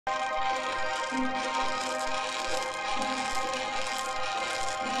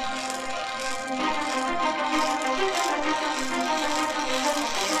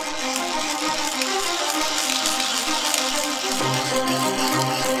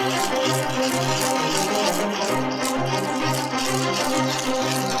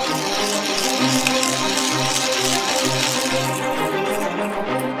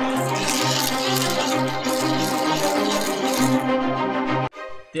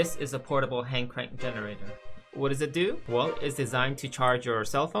This is a portable hand crank generator. What does it do? Well, it's designed to charge your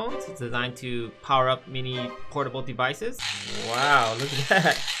cell phones. It's designed to power up mini portable devices. Wow, look at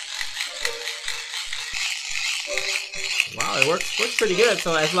that. Wow, it works pretty good.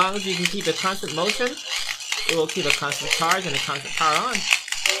 So as long as you can keep a constant motion, it will keep a constant charge and a constant power on.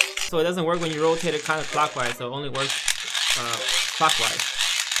 So it doesn't work when you rotate it counterclockwise, so it only works clockwise.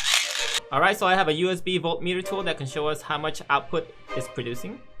 Alright, so I have a USB voltmeter tool that can show us how much output it's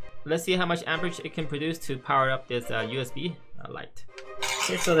producing. Let's see how much amperage it can produce to power up this USB light.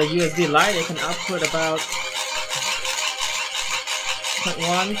 Okay, so the USB light, it can output about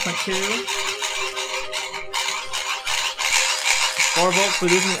 0.1, 0.2, 4 volts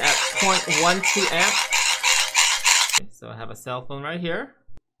producing at 0.12 amps. Okay, so I have a cell phone right here.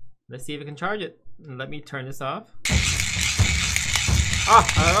 Let's see if it can charge it. Let me turn this off. Ah,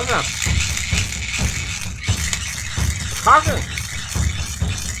 I don't know. Charging.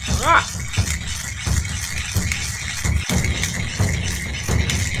 Ah.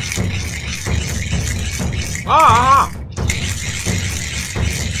 Ah.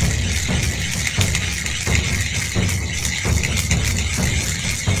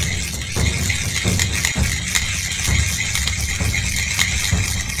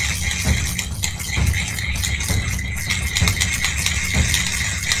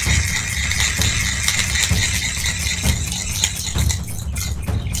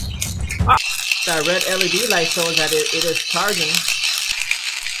 That red LED light shows that it is charging.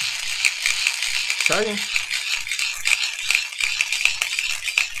 Charging.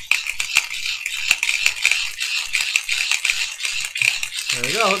 There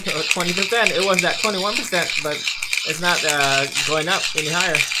we go, 20%. It was at 21%, but it's not going up any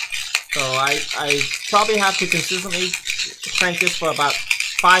higher. So I probably have to consistently crank this for about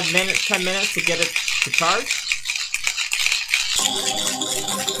 5 minutes, 10 minutes to get it to charge.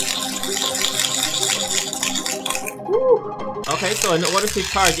 Okay, so in order to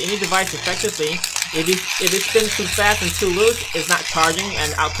charge any device effectively, if it spins too fast and too loose, it's not charging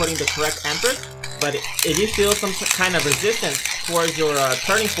and outputting the correct amperage. But if you feel some kind of resistance towards your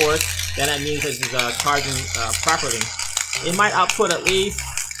turning force, then that means it's charging properly. It might output at least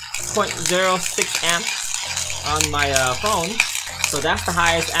 0.06 amps on my phone, so that's the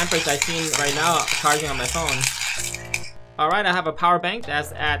highest amperage I've seen right now charging on my phone. Alright, I have a power bank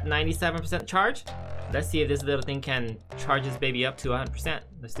that's at 97% charge. Let's see if this little thing can charge this baby up to 100%.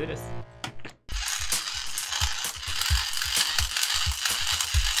 Let's do this.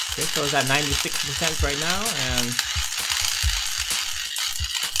 Okay, so it's at 96% right now, and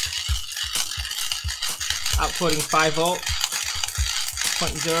outputting 5 volt,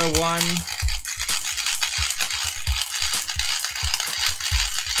 0.01.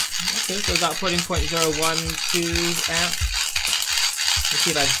 Okay, so it's outputting 0.012 amps. Let's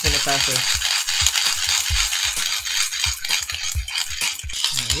see if I can spin it faster.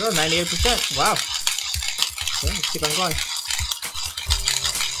 There we go, 98%. Wow. Okay, let's keep on going.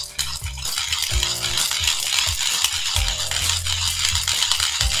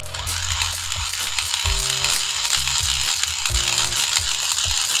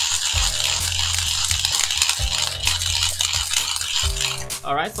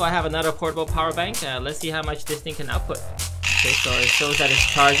 Alright, so I have another portable power bank. Let's see how much this thing can output. Okay, so it shows that it's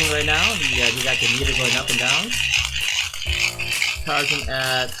charging right now. You got the meter going up and down. Charging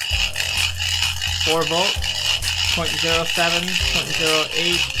at 4 volt, 0.07,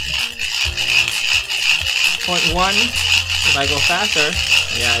 0.08, 0.1. If I go faster,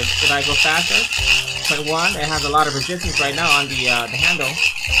 yeah, if I go faster, 0.1. It has a lot of resistance right now on the handle.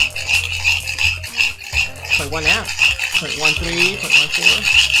 0.1 amps, 0.13,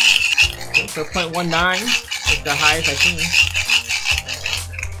 0.14. Okay, so 0.19 is the highest I've seen.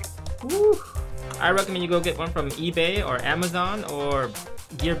 Woo. I recommend you go get one from eBay or Amazon or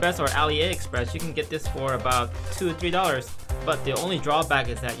GearBest or AliExpress. You can get this for about $2 or $3. But the only drawback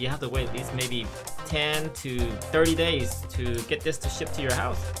is that you have to wait at least maybe 10 to 30 days to get this to ship to your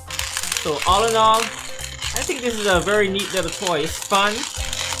house. So all in all, I think this is a very neat little toy. It's fun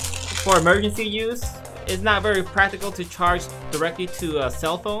for emergency use. It's not very practical to charge directly to a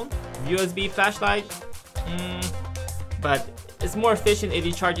cell phone. USB flashlight, but it's more efficient if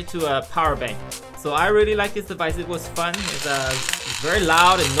you charge it to a power bank. So I really like this device. It was fun. It's very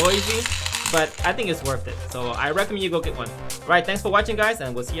loud and noisy, but I think it's worth it. So I recommend you go get one. Alright, thanks for watching guys,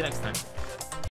 and we'll see you next time.